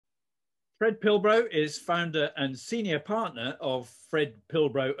Fred Pilbrow is founder and senior partner of Fred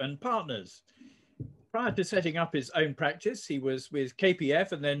Pilbrow and Partners. Prior to setting up his own practice, he was with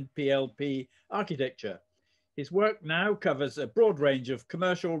KPF and then PLP Architecture. His work now covers a broad range of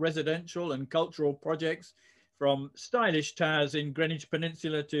commercial, residential and cultural projects, from stylish towers in Greenwich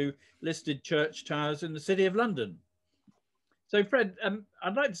Peninsula to listed church towers in the City of London. So Fred,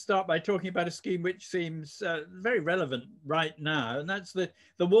 I'd like to start by talking about a scheme which seems very relevant right now, and that's the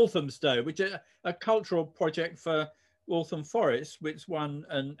Walthamstow, which is a cultural project for Waltham Forest, which won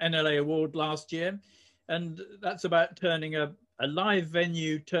an NLA award last year. And that's about turning a live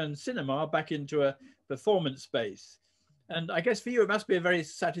venue turned cinema back into a performance space. And I guess for you, it must be a very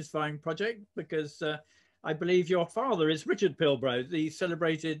satisfying project, because I believe your father is Richard Pilbrow, the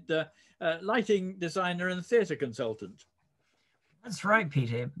celebrated lighting designer and theatre consultant. That's right,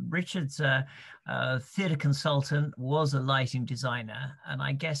 Peter. Richard's a theatre consultant, was a lighting designer, and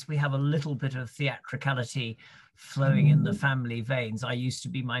I guess we have a little bit of theatricality flowing in the family veins. I used to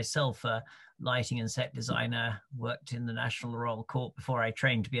be myself a lighting and set designer, worked in the National Royal Court before I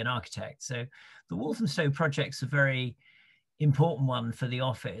trained to be an architect. So the Walthamstow project's a very important one for the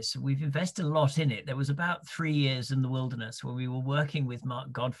office. We've invested a lot in it. There was about 3 years in the wilderness where we were working with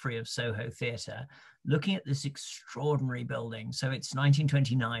Mark Godfrey of Soho Theatre, looking at this extraordinary building. So it's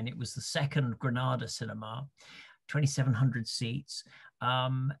 1929. It was the second Granada cinema, 2,700 seats.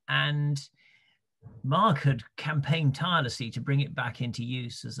 And Mark had campaigned tirelessly to bring it back into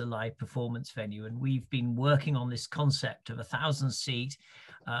use as a live performance venue. And we've been working on this concept of a 1,000-seat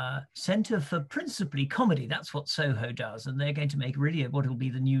centre for principally comedy. That's what Soho does. And they're going to make really what will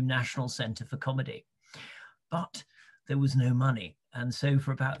be the new National Centre for Comedy. But there was no money. And so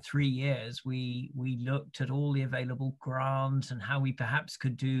for about 3 years, we looked at all the available grants and how we perhaps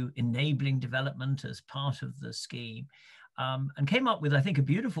could do enabling development as part of the scheme. And came up with, I think, a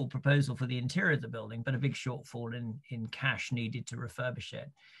beautiful proposal for the interior of the building, but a big shortfall in cash needed to refurbish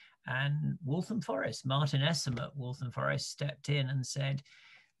it. And Waltham Forest, Martin Essam at Waltham Forest stepped in and said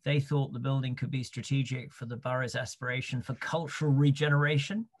they thought the building could be strategic for the borough's aspiration for cultural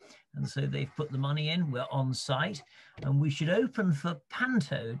regeneration. And so they've put the money in, we're on site, and we should open for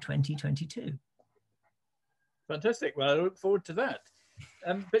Panto 2022. Fantastic. Well, I look forward to that.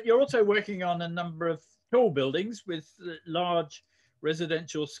 But you're also working on a number of tall buildings with large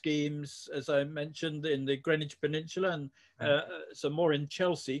residential schemes, as I mentioned, in the Greenwich Peninsula, and some more in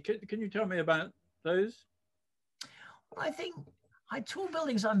Chelsea. Can you tell me about those? Well, I think tall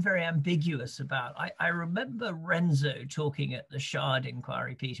buildings I'm very ambiguous about. I remember Renzo talking at the Shard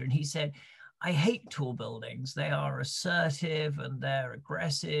inquiry, Peter, and he said, I hate tall buildings. They are assertive and they're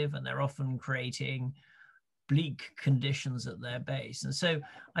aggressive and they're often creating bleak conditions at their base. And so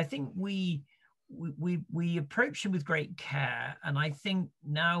I think we approach them with great care. And I think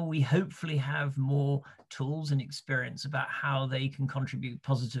now we hopefully have more tools and experience about how they can contribute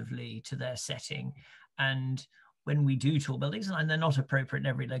positively to their setting. And when we do tall buildings, and they're not appropriate in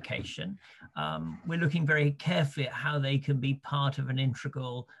every location, we're looking very carefully at how they can be part of an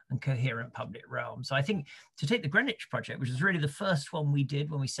integral and coherent public realm. So I think to take the Greenwich project, which was really the first one we did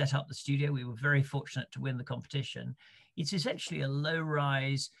when we set up the studio, we were very fortunate to win the competition. It's essentially a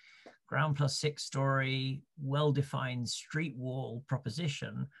low-rise, ground plus 6-story, well-defined street wall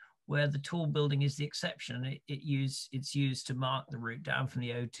proposition where the tall building is the exception. It's used to mark the route down from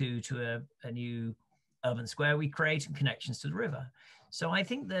the O2 to a new urban square we create and connections to the river. So I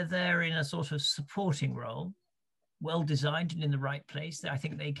think they're there in a sort of supporting role, well designed and in the right place. I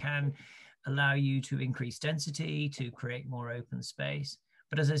think they can allow you to increase density, to create more open space.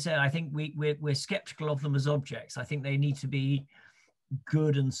 But as I said, I think we're skeptical of them as objects. I think they need to be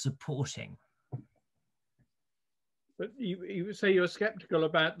good and supporting. But you say you're skeptical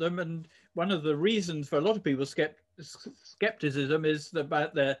about them, and one of the reasons for a lot of people's skepticism is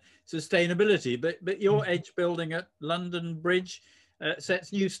about their sustainability. But your edge building at London Bridge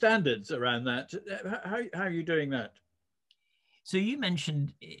sets new standards around that. How are you doing that? So you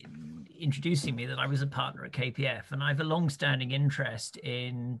mentioned introducing me that I was a partner at KPF, and I have a long-standing interest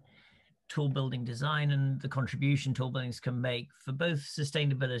in tall building design and the contribution tall buildings can make for both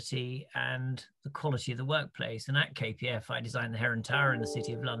sustainability and the quality of the workplace. And at KPF, I designed the Heron Tower in the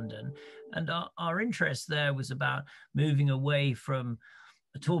City of London. And our interest there was about moving away from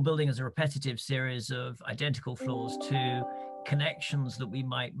a tall building as a repetitive series of identical floors to connections that we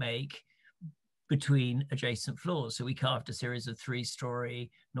might make between adjacent floors. So we carved a series of 3-story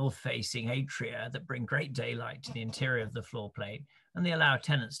north-facing atria that bring great daylight to the interior of the floor plate, and they allow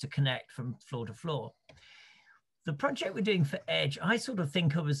tenants to connect from floor to floor. The project we're doing for Edge, I sort of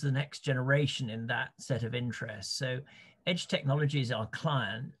think of as the next generation in that set of interests. So Edge Technologies, our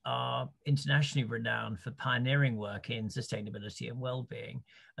client, are internationally renowned for pioneering work in sustainability and well-being,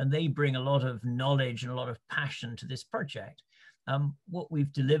 and they bring a lot of knowledge and a lot of passion to this project. What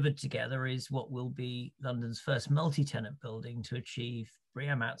we've delivered together is what will be London's first multi-tenant building to achieve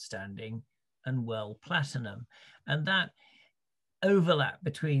BREEAM Outstanding and WELL Platinum. And that overlap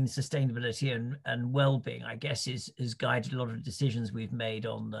between sustainability and well-being, I guess, has guided a lot of decisions we've made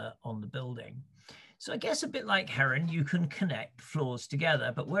on the building. So I guess a bit like Heron, you can connect floors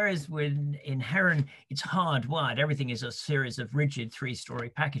together, but whereas in Heron, it's hardwired, everything is a series of rigid 3-story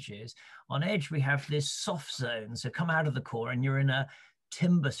packages. On Edge, we have this soft zone. So come out of the core and you're in a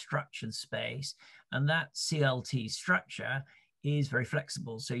timber structured space. And that CLT structure is very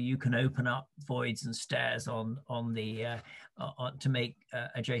flexible. So you can open up voids and stairs to make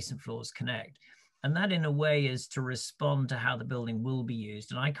adjacent floors connect. And that in a way is to respond to how the building will be used.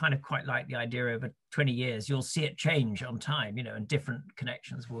 And I kind of quite like the idea over 20 years, you'll see it change on time, and different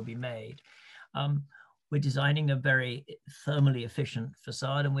connections will be made. We're designing a very thermally efficient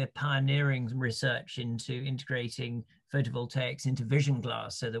facade, and we're pioneering research into integrating photovoltaics into vision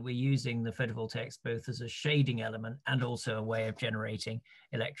glass so that we're using the photovoltaics both as a shading element and also a way of generating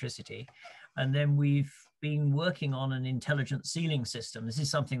electricity. And then we've been working on an intelligent ceiling system. This is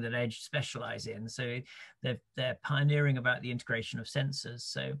something that Edge specialize in. So they're pioneering about the integration of sensors.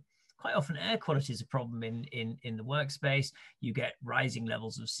 So quite often air quality is a problem in the workspace. You get rising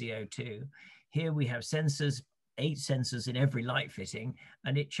levels of CO2. Here we have sensors, 8 sensors in every light fitting,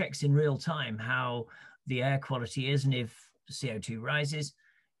 and it checks in real time how the air quality is. And if CO2 rises,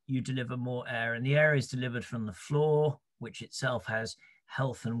 you deliver more air, and the air is delivered from the floor, which itself has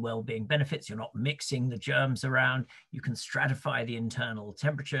health and well-being benefits. You're not mixing the germs around. You can stratify the internal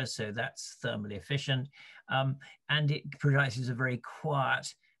temperature, so that's thermally efficient. And it provides a very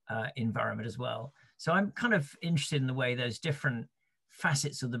quiet environment as well. So I'm kind of interested in the way those different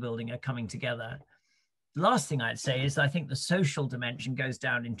facets of the building are coming together. The last thing I'd say is I think the social dimension goes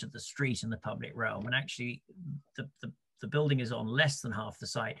down into the street and the public realm. And actually the building is on less than half the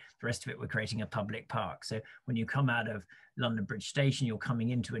site. The rest of it, we're creating a public park. So when you come out of London Bridge Station, you're coming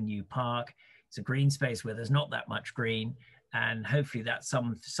into a new park. It's a green space where there's not that much green. And hopefully that's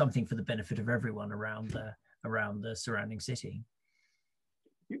something for the benefit of everyone around the surrounding city.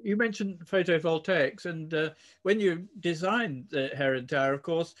 You mentioned photovoltaics, and when you designed the Heron Tower, of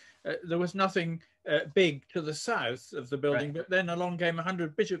course, there was nothing big to the south of the building, right. But then along came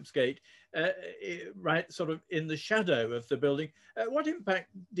 100 Bishopsgate, right sort of in the shadow of the building. What impact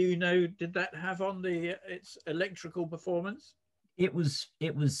do you know did that have on its electrical performance? It was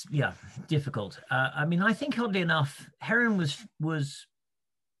yeah, difficult. I mean, I think oddly enough, Heron was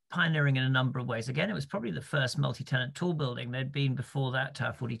pioneering in a number of ways. Again, it was probably the first multi-tenant tall building. There'd been before that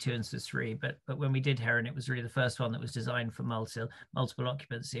Tower 42 and Swiss 3, but when we did Heron, it was really the first one that was designed for multiple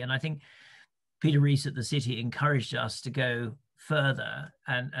occupancy. And I think Peter Rees at the city encouraged us to go further,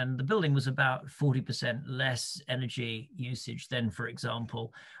 and the building was about 40% less energy usage than, for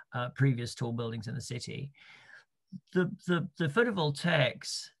example, previous tall buildings in the city. The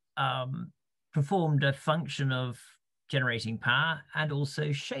photovoltaics performed a function of generating power and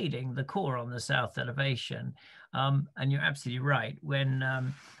also shading the core on the south elevation. And you're absolutely right. When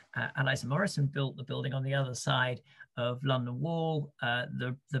Allies and Morrison built the building on the other side of London Wall,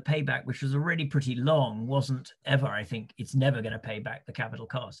 the payback, which was already pretty long, wasn't ever, I think, it's never going to pay back the capital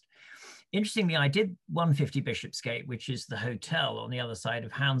cost. Interestingly, I did 150 Bishopsgate, which is the hotel on the other side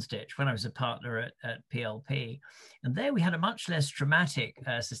of Houndsditch, when I was a partner at PLP. And there we had a much less dramatic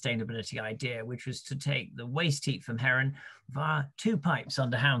sustainability idea, which was to take the waste heat from Heron via 2 pipes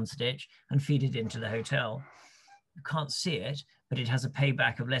under Houndsditch and feed it into the hotel. You can't see it, but it has a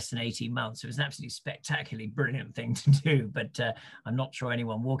payback of less than 18 months. It was an absolutely spectacularly brilliant thing to do, but I'm not sure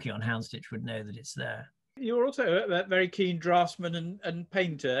anyone walking on Houndsditch would know that it's there. You're also a very keen draftsman and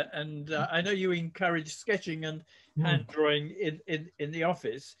painter, and I know you encourage sketching and hand drawing in the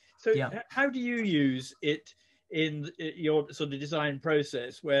office. So yeah. How do you use it in your sort of design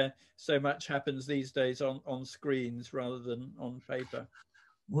process, where so much happens these days on screens rather than on paper?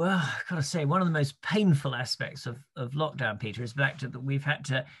 Well, I've got to say, one of the most painful aspects of lockdown, Peter, is back to that we've had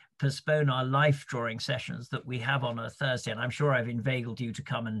to postpone our life drawing sessions that we have on a Thursday. And I'm sure I've inveigled you to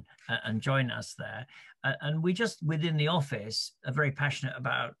come and join us there. And we just, within the office, are very passionate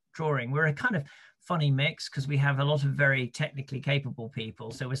about drawing. We're a kind of funny mix because we have a lot of very technically capable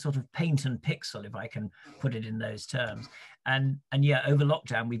people. So we're sort of paint and pixel, if I can put it in those terms. And yeah, over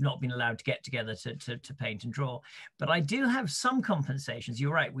lockdown, we've not been allowed to get together to paint and draw. But I do have some compensations.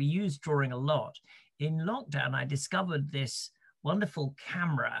 You're right, we use drawing a lot. In lockdown, I discovered this wonderful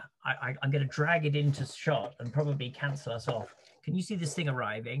camera. I'm going to drag it into shot and probably cancel us off. Can you see this thing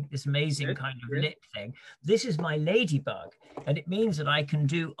arriving? This amazing kind of lit thing. This is my ladybug, and it means that I can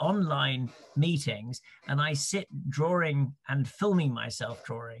do online meetings, and I sit drawing and filming myself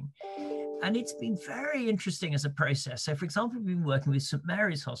drawing. And it's been very interesting as a process. So, for example, we've been working with St.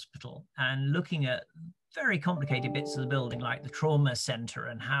 Mary's Hospital and looking at very complicated bits of the building, like the trauma center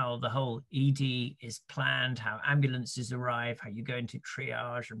and how the whole ED is planned, how ambulances arrive, how you go into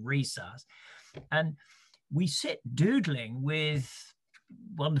triage and resus. And we sit doodling with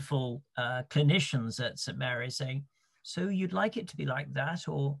wonderful clinicians at St. Mary's saying, so you'd like it to be like that,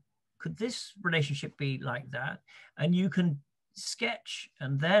 or could this relationship be like that? And you can sketch,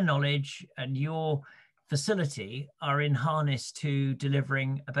 and their knowledge and your facility are in harness to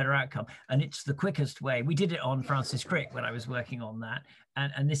delivering a better outcome. And it's the quickest way. We did it on Francis Crick when I was working on that.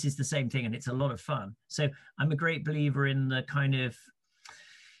 And this is the same thing, and it's a lot of fun. So I'm a great believer in the kind of,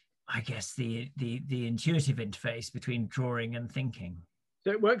 I guess, the intuitive interface between drawing and thinking.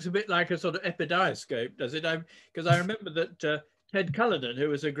 So it works a bit like a sort of epidioscope, does it? Because I remember that Ted Cullinan, who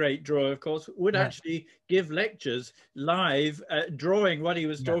was a great drawer, of course, would actually give lectures live, drawing what he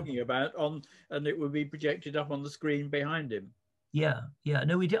was talking about on, and it would be projected up on the screen behind him. Yeah,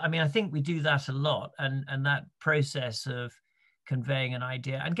 no, we do. I mean, I think we do that a lot, and that process of conveying an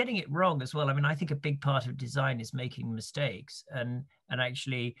idea and getting it wrong as well. I mean, I think a big part of design is making mistakes and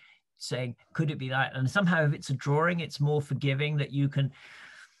actually saying, could it be that? And somehow if it's a drawing, it's more forgiving, that you can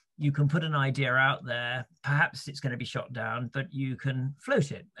put an idea out there. Perhaps it's going to be shot down, but you can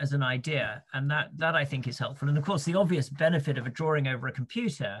float it as an idea. And that I think is helpful. And of course, the obvious benefit of a drawing over a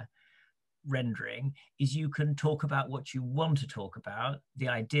computer rendering is you can talk about what you want to talk about, the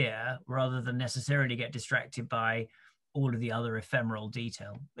idea, rather than necessarily get distracted by all of the other ephemeral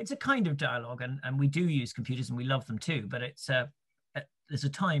detail. It's a kind of dialogue, and we do use computers and we love them too, but there's a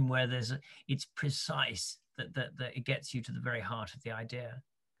time where it's precise, that it gets you to the very heart of the idea.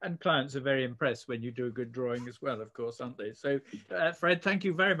 And clients are very impressed when you do a good drawing as well, of course, aren't they? So, Fred, thank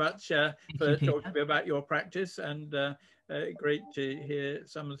you very much for talking to me about your practice, and great to hear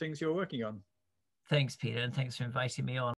some of the things you're working on. Thanks, Peter, and thanks for inviting me on.